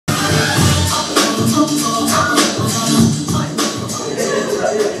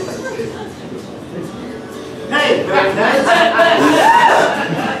parrot heads.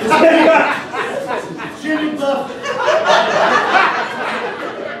 It's me, Jimmy Buffett.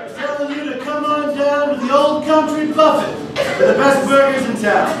 Telling you to come on down to the Old Country Buffett for the best burgers in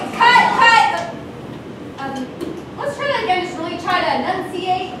town. Cut! Let's try that again. Just really try to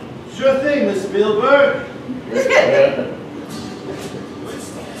enunciate. Sure thing, Miss Spielberg.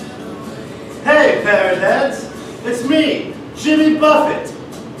 Hey, parrot heads. It's me, Jimmy Buffett.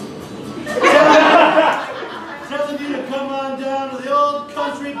 Telling you to come on down to the Old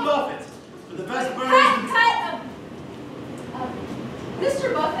Country Buffett for the best burgers.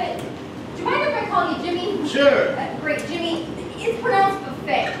 Mr. Buffett, do you mind if I call you Jimmy? Sure. Great, Jimmy. It's pronounced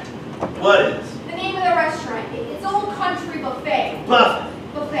buffet. What is? The name of the restaurant. It's Old Country Buffet. Buffett.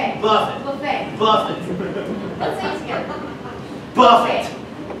 Buffet. Buffett. Buffet. Buffett. Let's say it together. Buffett.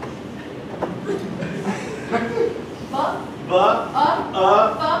 Buff.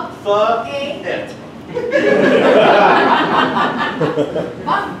 It.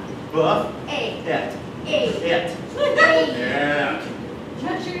 Buff. It. It. Yeah.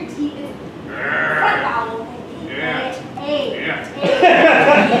 Touch your teeth. Front vowel.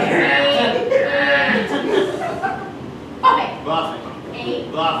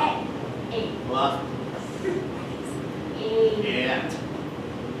 Buffett. Buffett.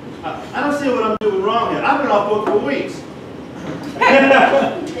 I don't see what I'm doing wrong here. I've been off book for weeks.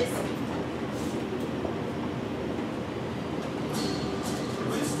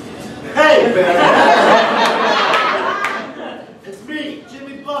 Hey, Barry. It's me,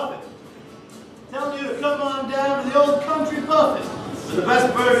 Jimmy Buffett. Telling you to come on down to the Old Country Buffett for the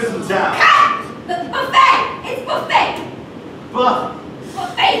best burgers in town. The buffet! It's buffet! Buffett.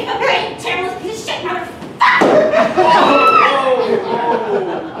 Buffet! Shameless piece of shit, motherfucker!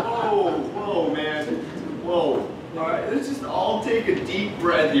 Whoa, man. Whoa. All right, let's just all take a deep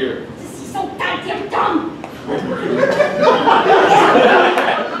breath here. This is so goddamn dumb! I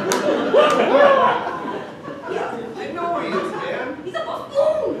know he is, man. He's a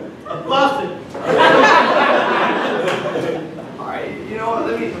buffoon! A Buffett. All right, you know what?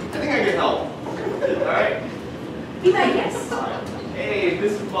 I think I can help. All right? Be my guest. Hey,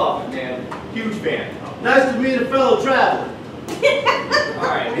 this is Buffett, man. Huge fan. Nice to meet a fellow traveler. All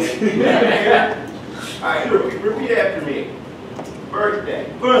right, man. All right, repeat after me. Birthday.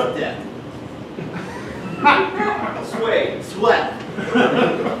 Birthday. Sway. Sweat.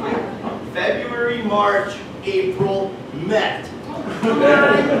 February, March, April. Met. Come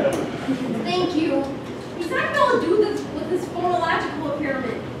on. Thank you. He's not going to do this with his phonological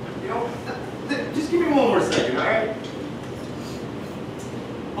impairment. You know, just give me one more second, all right?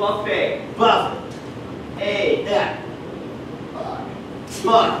 Buffet. Buffett. Yeah.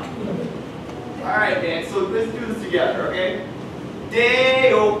 Fuck. All right, man. So let's do this together, okay?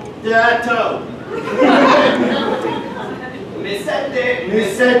 Day-o. Dato. Missete.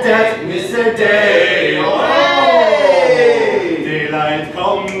 Day-o. Hey! Daylight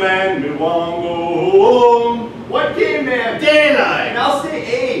come and me want go home. What game, man? Daylight. Now say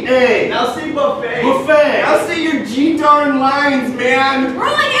A. Now say buffet. Buffet. Now say your G-darn lines, man.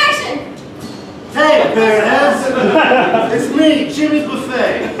 Rolling action! Hey, parrot heads. It's me, Jimmy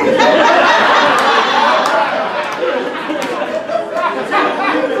Buffett.